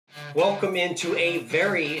Welcome into a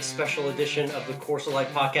very special edition of the Course of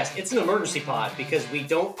Life podcast. It's an emergency pod because we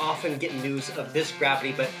don't often get news of this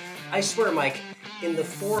gravity, but I swear, Mike, in the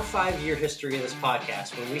 4 or 5 year history of this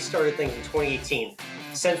podcast, when we started things in 2018,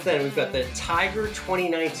 since then we've got the Tiger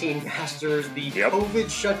 2019 Masters, the COVID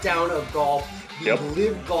shutdown of golf, the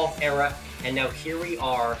LIV golf era, and now here we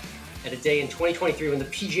are at a day in 2023 when the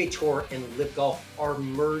PGA Tour and LIV golf are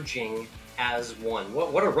merging as one.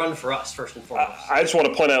 What a run for us, first and foremost. I just want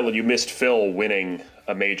to point out that you missed Phil winning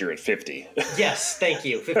a major at 50. Yes, thank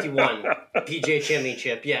you. 51 PGA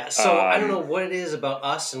Championship. Yeah. So I don't know what it is about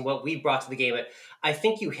us and what we brought to the game. I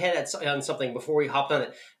think you hit on something before we hopped on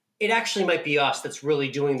it. It actually might be us that's really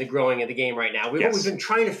doing the growing of the game right now. We've been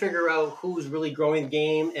trying to figure out who's really growing the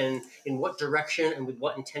game and in what direction and with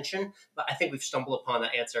what intention. But I think we've stumbled upon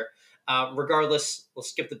that answer. Regardless, we'll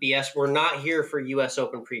skip the BS. We're not here for U.S.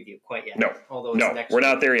 Open preview quite yet. No, we're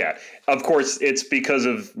not there yet. Of course, it's because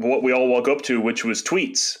of what we all woke up to, which was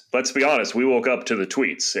tweets. Let's be honest. We woke up to the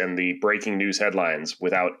tweets and the breaking news headlines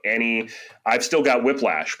without any – I've still got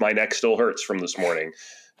whiplash. My neck still hurts from this morning.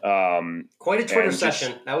 Quite a Twitter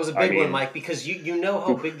session. That was a big one, Mike, because you know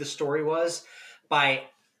how big the story was by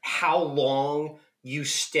how long you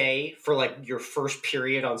stay for like your first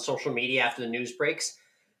period on social media after the news breaks.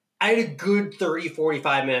 I had a good 30,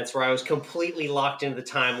 45 minutes where I was completely locked into the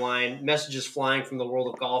timeline, messages flying from the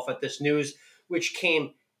world of golf at this news, which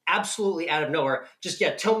came absolutely out of nowhere.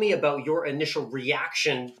 Tell me about your initial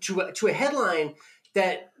reaction to a headline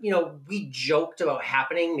that, we joked about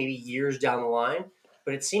happening maybe years down the line,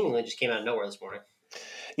 but it seemingly just came out of nowhere this morning.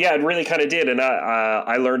 Yeah, it really kind of did. And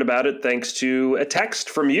I learned about it thanks to a text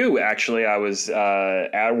from you, actually. I was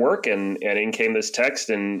at work and in came this text.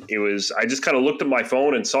 And I just kind of looked at my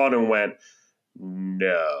phone and saw it and went,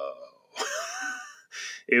 no.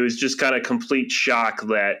 It was just kind of complete shock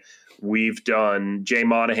that we've done, Jay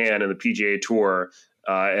Monahan and the PGA Tour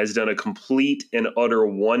has done a complete and utter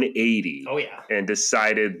 180. Oh, yeah. And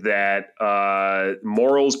decided that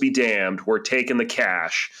morals be damned, we're taking the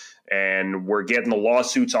cash. And we're getting the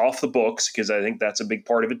lawsuits off the books because I think that's a big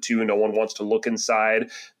part of it, too. No one wants to look inside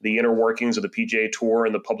the inner workings of the PGA Tour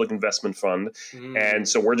and the Public Investment Fund. And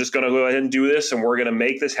so we're just going to go ahead and do this, and we're going to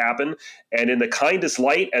make this happen. And in the kindest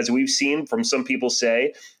light, as we've seen from some people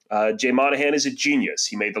say, Jay Monahan is a genius.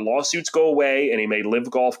 He made the lawsuits go away, and he made LIV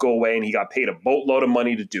Golf go away, and he got paid a boatload of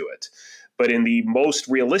money to do it. But in the most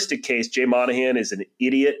realistic case, Jay Monahan is an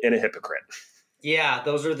idiot and a hypocrite. Yeah,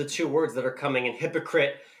 those are the two words that are coming in.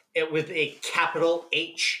 Hypocrite. It with a capital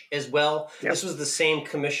H as well. Yep. This was the same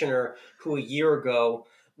commissioner who a year ago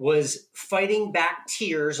was fighting back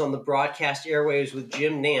tears on the broadcast airwaves with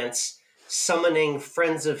Jim Nantz, summoning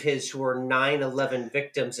friends of his who were 9/11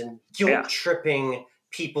 victims and guilt-tripping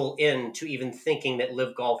people into even thinking that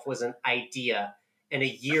LIV Golf was an idea. And a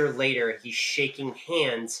year later, he's shaking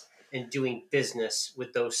hands and doing business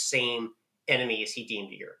with those same enemies he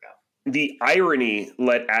deemed a year ago. The irony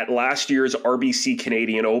at last year's RBC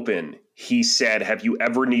Canadian Open, he said, have you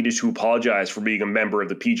ever needed to apologize for being a member of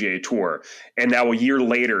the PGA Tour? And now a year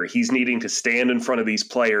later, he's needing to stand in front of these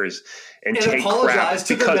players and take apologize crap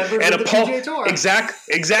to the members of the PGA Tour.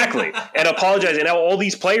 Exactly. And apologize. And now all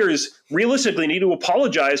these players realistically need to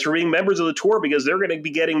apologize for being members of the tour because they're going to be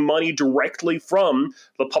getting money directly from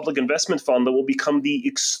the Public Investment Fund that will become the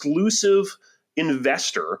exclusive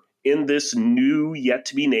investor in this new yet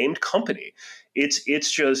to be named company.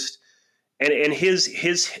 It's just and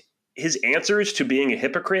his answers to being a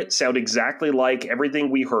hypocrite sound exactly like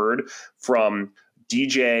everything we heard from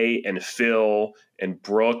DJ and Phil and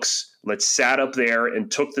Brooks. Let's sat up there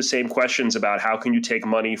and took the same questions about how can you take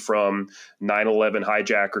money from 9/11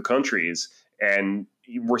 hijacker countries, and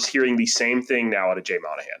we're hearing the same thing now out of Jay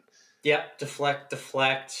Monahan. Yep,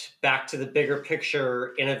 deflect, back to the bigger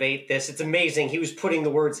picture, innovate this. It's amazing. He was putting the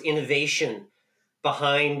words innovation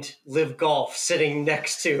behind LIV Golf, sitting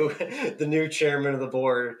next to the new chairman of the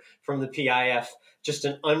board from the PIF. Just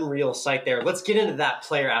an unreal sight there. Let's get into that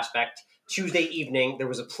player aspect. Tuesday evening, there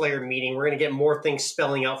was a player meeting. We're going to get more things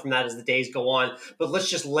spelling out from that as the days go on. But let's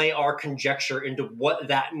just lay our conjecture into what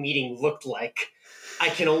that meeting looked like. I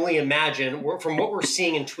can only imagine, from what we're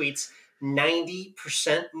seeing in tweets,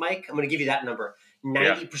 90%, Mike, I'm going to give you that number,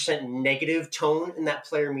 90% negative tone in that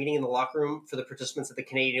player meeting in the locker room for the participants at the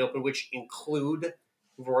Canadian Open, which include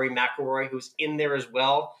Rory McIlroy, who's in there as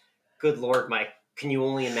well. Good Lord, Mike, can you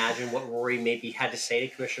only imagine what Rory maybe had to say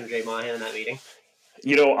to Commissioner Jay Monahan in that meeting?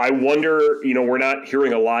 I wonder, we're not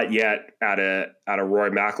hearing a lot yet out of Roy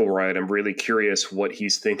McIlroy, and I'm really curious what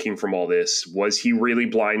he's thinking from all this. Was he really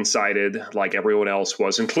blindsided like everyone else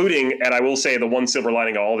was, including, and I will say the one silver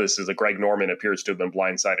lining of all this is that Greg Norman appears to have been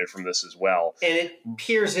blindsided from this as well. And it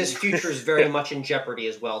appears his future is very much in jeopardy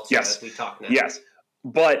as well, too, Yes. as we talk now. Yes.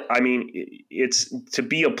 But, I mean, it's to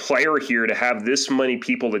be a player here, to have this many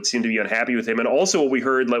people that seem to be unhappy with him. And also what we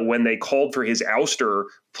heard, like, when they called for his ouster,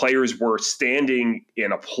 players were standing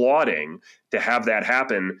and applauding to have that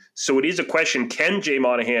happen. So it is a question, can Jay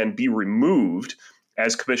Monahan be removed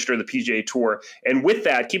as commissioner of the PGA Tour? And with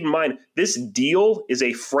that, keep in mind, this deal is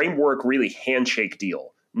a framework, really handshake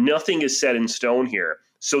deal. Nothing is set in stone here.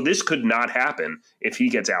 So this could not happen if he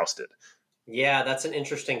gets ousted. Yeah, that's an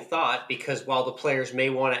interesting thought, because while the players may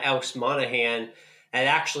want to oust Monahan, it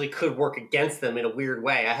actually could work against them in a weird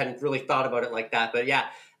way. I hadn't really thought about it like that. But yeah,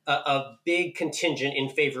 a big contingent in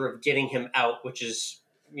favor of getting him out, which is,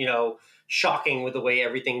 shocking with the way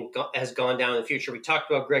everything has gone down in the future. We talked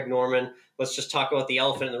about Greg Norman. Let's just talk about the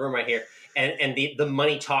elephant in the room right here. And the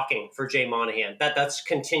money talking for Jay Monahan. That's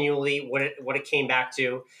continually what it came back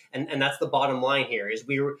to, and that's the bottom line here. Is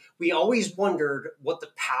we always wondered what the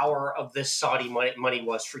power of this Saudi money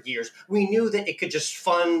was for years. We knew that it could just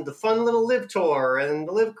fund the fun little LIV tour, and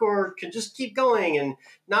the LIV tour could just keep going and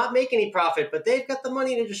not make any profit, but they've got the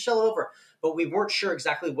money to just shell it over. But we weren't sure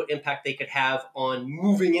exactly what impact they could have on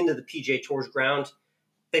moving into the PGA Tour's ground.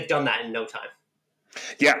 They've done that in no time.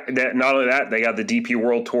 Yeah, not only that, they got the DP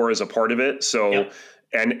World Tour as a part of it. So, yep.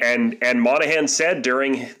 and Monahan said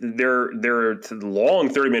during their long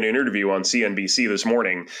 30-minute interview on CNBC this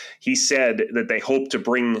morning, he said that they hope to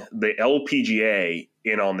bring the LPGA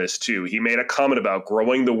in on this too. He made a comment about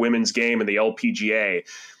growing the women's game in the LPGA,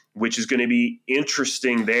 which is going to be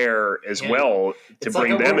interesting there as well to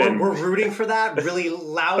bring them in. We're rooting for that really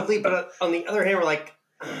loudly, but on the other hand, we're like,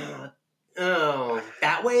 oh,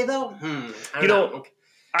 that way though? I don't know.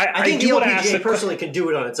 I think the LPGA personally can do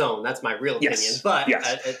it on its own. That's my real opinion, but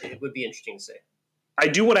it would be interesting to see. I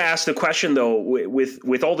do want to ask the question though,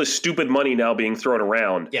 with all this stupid money now being thrown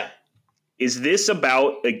around. Yeah. Is this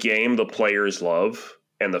about a game the players love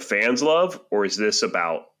and the fans love, or is this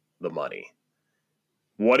about the money?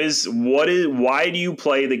 Why do you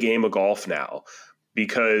play the game of golf now?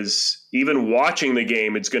 Because even watching the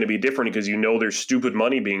game, it's going to be different because there's stupid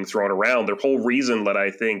money being thrown around. The whole reason that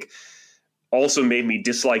I think also made me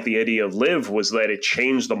dislike the idea of LIV was that it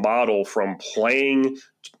changed the model from playing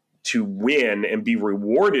to win and be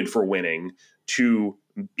rewarded for winning to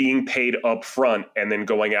being paid up front and then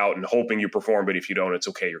going out and hoping you perform, but if you don't, it's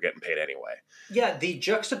okay, you're getting paid anyway. Yeah, the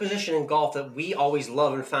juxtaposition in golf that we always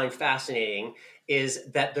love and find fascinating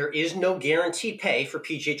is that there is no guaranteed pay for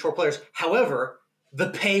PGA Tour players. However, the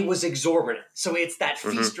pay was exorbitant. So it's that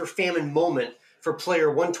feast or famine moment for player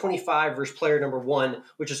 125 versus player number 1,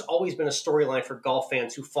 which has always been a storyline for golf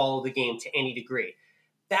fans who follow the game to any degree.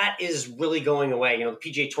 That is really going away. The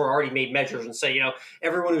PGA Tour already made measures and say,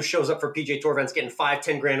 everyone who shows up for PGA Tour events getting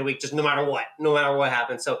 $5-10 grand a week, just no matter what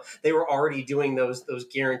happens. So they were already doing those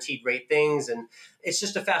guaranteed rate things. And it's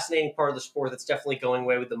just a fascinating part of the sport that's definitely going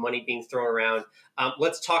away with the money being thrown around.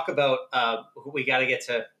 Let's talk about we got to get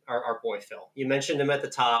to our boy, Phil. You mentioned him at the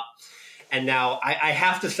top. And now I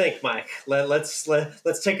have to think, Mike, let's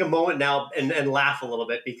take a moment now and laugh a little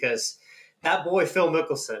bit, because that boy, Phil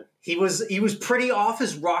Mickelson, he was pretty off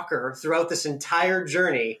his rocker throughout this entire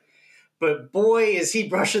journey. But boy, is he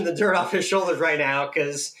brushing the dirt off his shoulders right now,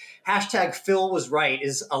 because hashtag Phil was right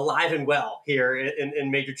is alive and well here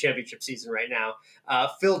in Major Championship season right now.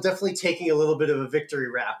 Phil definitely taking a little bit of a victory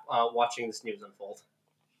rap watching this news unfold.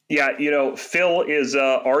 Yeah, Phil is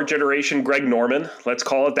our generation Greg Norman. Let's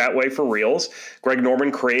call it that way for reals. Greg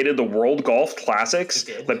Norman created the World Golf Classics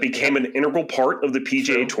that became an integral part of the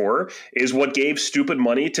PGA Tour, is what gave stupid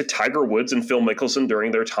money to Tiger Woods and Phil Mickelson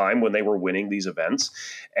during their time when they were winning these events.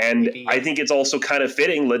 And I think it's also kind of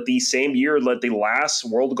fitting that the same year that the last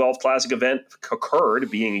World Golf Classic event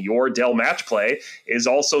occurred, being your Dell Match Play, is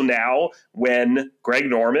also now when Greg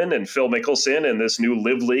Norman and Phil Mickelson and this new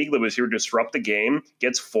LIV League that was here to disrupt the game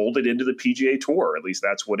gets folded into the PGA Tour. At least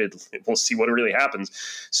that's what we'll see what really happens.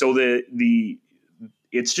 So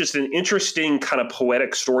it's just an interesting kind of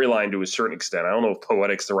poetic storyline to a certain extent. I don't know if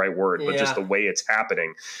poetic's the right word, but just the way it's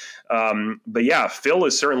happening. But yeah, Phil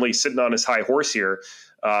is certainly sitting on his high horse here.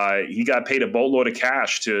 He got paid a boatload of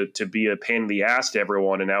cash to be a pain in the ass to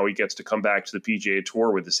everyone, and now he gets to come back to the PGA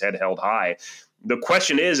Tour with his head held high. The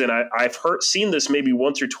question is, and I've seen this maybe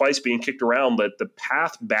once or twice being kicked around, that the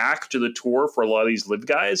path back to the tour for a lot of these LIV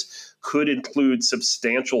guys could include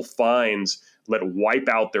substantial fines that wipe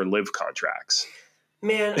out their LIV contracts.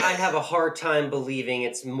 Man, I have a hard time believing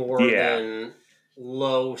it's more Yeah, than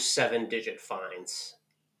low 7-digit fines.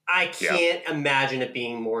 I yeah. can't imagine it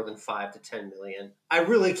being more than 5 to 10 million. I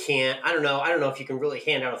really can't. I don't know. I don't know if you can really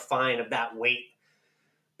hand out a fine of that weight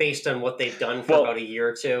based on what they've done for about Well, a year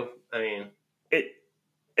or two. I mean, it,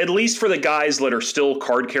 at least for the guys that are still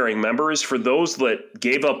card-carrying members, for those that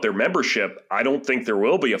gave up their membership, I don't think there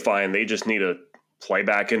will be a fine. They just need to play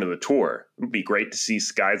back into the tour. It would be great to see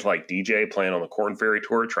guys like DJ playing on the Corn Ferry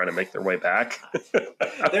Tour trying to make their way back.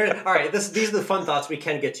 all right. These are the fun thoughts we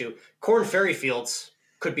can get to. Corn Ferry Fields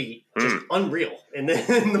could be just unreal in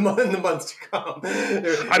the months to come.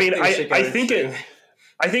 I mean, I think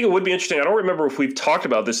it would be interesting. I don't remember if we've talked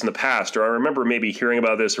about this in the past, or I remember maybe hearing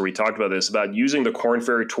about this, or we talked about this, about using the Corn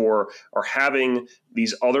Ferry Tour or having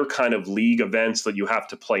these other kind of league events that you have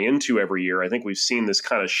to play into every year. I think we've seen this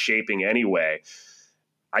kind of shaping anyway.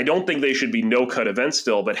 I don't think they should be no-cut events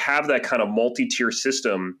still, but have that kind of multi-tier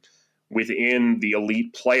system within the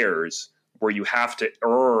elite players where you have to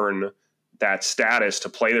earn that status to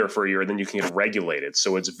play there for a year, and then you can get regulated.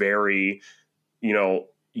 So it's very,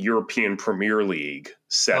 European Premier League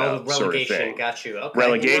setup sort of thing. Got you. Okay.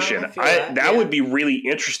 Relegation. That would be really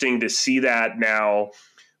interesting to see that now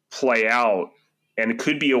play out, and it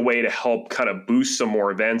could be a way to help kind of boost some more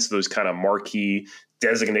events, those kind of marquee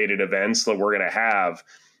designated events that we're going to have,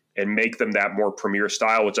 and make them that more premier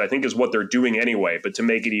style, which I think is what they're doing anyway, but to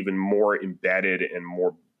make it even more embedded and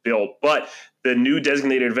more built. But the new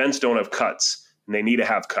designated events don't have cuts, and they need to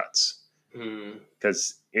have cuts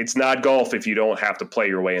because it's not golf if you don't have to play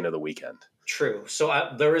your way into the weekend. True.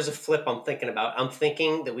 So there is a flip I'm thinking about. I'm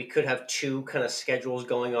thinking that we could have two kind of schedules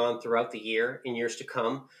going on throughout the year in years to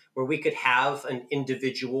come, where we could have an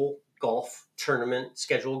individual golf tournament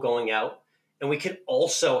schedule going out, and we could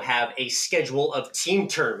also have a schedule of team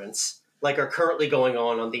tournaments like are currently going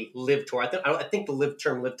on the LIV Tour. I think the LIV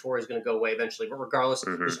Tour is going to go away eventually, but regardless,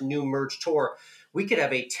 this new merged tour, we could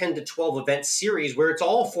have a 10 to 12 event series where it's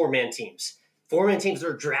all four-man teams. Four-man teams that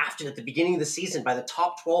are drafted at the beginning of the season by the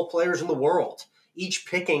top 12 players in the world, each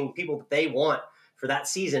picking people that they want for that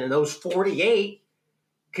season. And those 48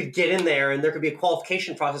 could get in there, and there could be a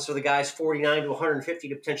qualification process for the guys 49 to 150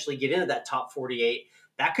 to potentially get into that top 48.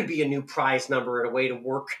 That could be a new prize number and a way to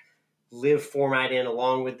work LIV format in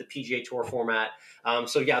along with the PGA Tour format.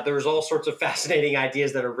 There's all sorts of fascinating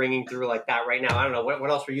ideas that are ringing through like that right now. I don't know. What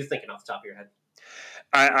else were you thinking off the top of your head?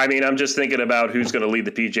 I mean, I'm just thinking about who's going to lead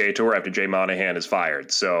the PGA Tour after Jay Monahan is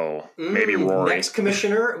fired. So maybe Rory. Next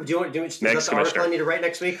commissioner? Do you want is that the article I need to write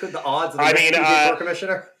next week? The odds of the next PGA Tour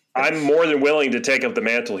commissioner? I'm more than willing to take up the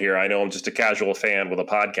mantle here. I know I'm just a casual fan with a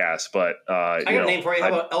podcast, but I got a name for you. How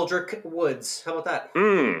about Eldrick Woods? How about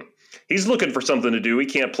that? He's looking for something to do. He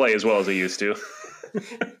can't play as well as he used to.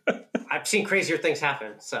 I've seen crazier things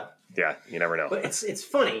happen. So yeah, you never know. But it's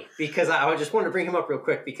funny because I just wanted to bring him up real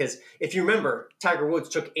quick because if you remember, Tiger Woods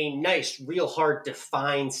took a nice, real hard,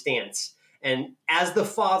 defined stance. And as the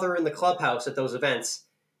father in the clubhouse at those events,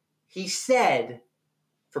 he said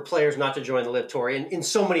for players not to join the LIV Tour in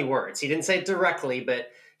so many words. He didn't say it directly, but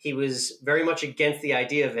he was very much against the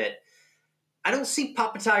idea of it. I don't see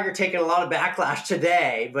Papa Tiger taking a lot of backlash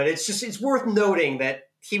today, but it's worth noting that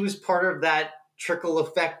he was part of that trickle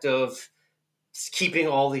effect of keeping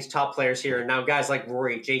all these top players here. And now guys like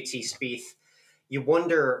Rory, JT, Spieth, you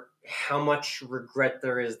wonder how much regret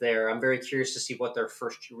there is there. I'm very curious to see what their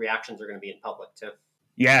first reactions are going to be in public too.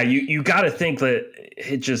 Yeah, you got to think that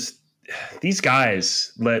these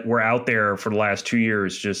guys that were out there for the last 2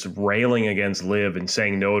 years just railing against LIV and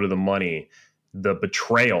saying no to the money, the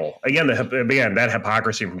betrayal, again, that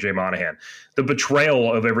hypocrisy from Jay Monahan, the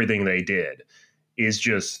betrayal of everything they did is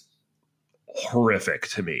just horrific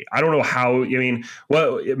to me. I don't know how,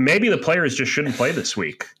 maybe the players just shouldn't play this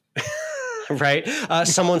week. Right.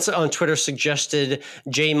 Someone on Twitter suggested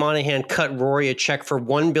Jay Monahan cut Rory a check for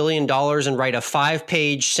 $1 billion and write a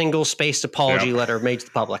 5-page single-spaced apology letter made to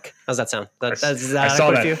the public. How's that sound? I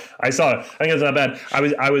saw that. I saw it. I think it's not bad.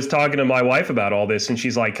 I was talking to my wife about all this, and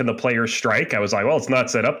she's like, "Can the players strike?" I was like, "Well, it's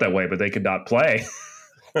not set up that way, but they could not play."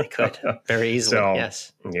 They could very easily.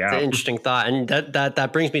 Yes. Yeah. It's an interesting thought, and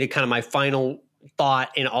that brings me to kind of my final thought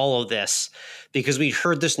in all of this, because we've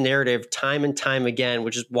heard this narrative time and time again,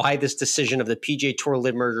 which is why this decision of the PGA Tour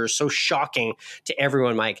LIV merger is so shocking to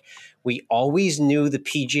everyone, Mike. We always knew the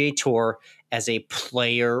PGA Tour as a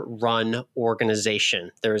player-run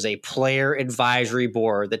organization. There is a player advisory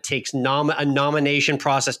board that takes a nomination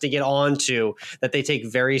process to get onto that they take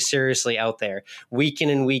very seriously out there. Week in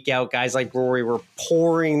and week out, guys like Rory were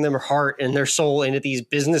pouring their heart and their soul into these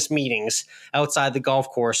business meetings outside the golf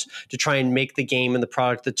course to try and make the game and the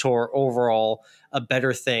product of the tour overall a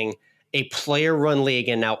better thing. a player-run league,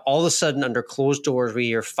 and now all of a sudden under closed doors, we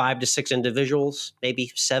hear 5 to 6 individuals,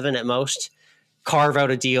 maybe 7 at most, carve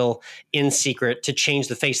out a deal in secret to change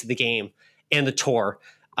the face of the game and the tour.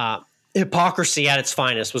 Hypocrisy at its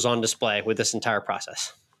finest was on display with this entire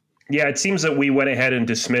process. Yeah, it seems that we went ahead and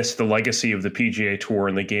dismissed the legacy of the PGA Tour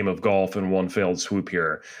and the game of golf in one fell swoop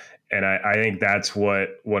here. And I think that's what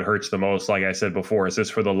hurts the most. Like I said before, is this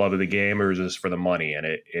for the love of the game or is this for the money? And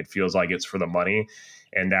it feels like it's for the money.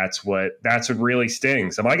 And that's what really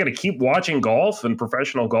stings. Am I going to keep watching golf and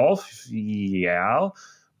professional golf? Yeah.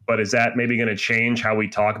 But is that maybe going to change how we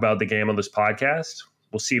talk about the game on this podcast?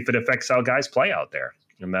 We'll see if it affects how guys play out there.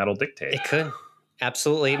 And that'll dictate. It could.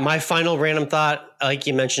 Absolutely. My final random thought, like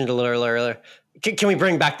you mentioned a little earlier, can we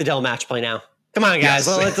bring back the Dell match play now? Come on, guys.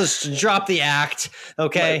 Yes. Let's drop the act.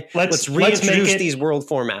 Okay. Let's reintroduce these world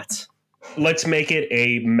formats. Let's make it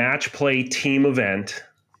a match play team event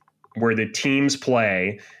where the teams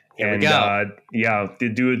play. Here we go.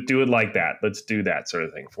 Do it like that. Let's do that sort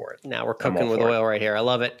of thing for it. Now we're cooking with oil right here. I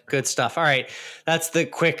love it. Good stuff. All right. That's the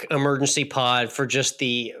quick emergency pod for just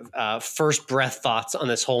the first breath thoughts on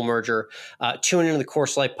this whole merger. Tune into the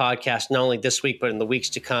Course Life podcast, not only this week, but in the weeks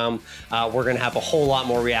to come. We're going to have a whole lot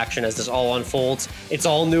more reaction as this all unfolds. It's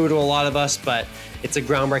all new to a lot of us, but it's a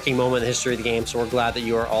groundbreaking moment in the history of the game. So we're glad that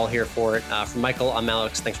you are all here for it. From Michael, I'm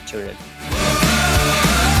Alex. Thanks for tuning in.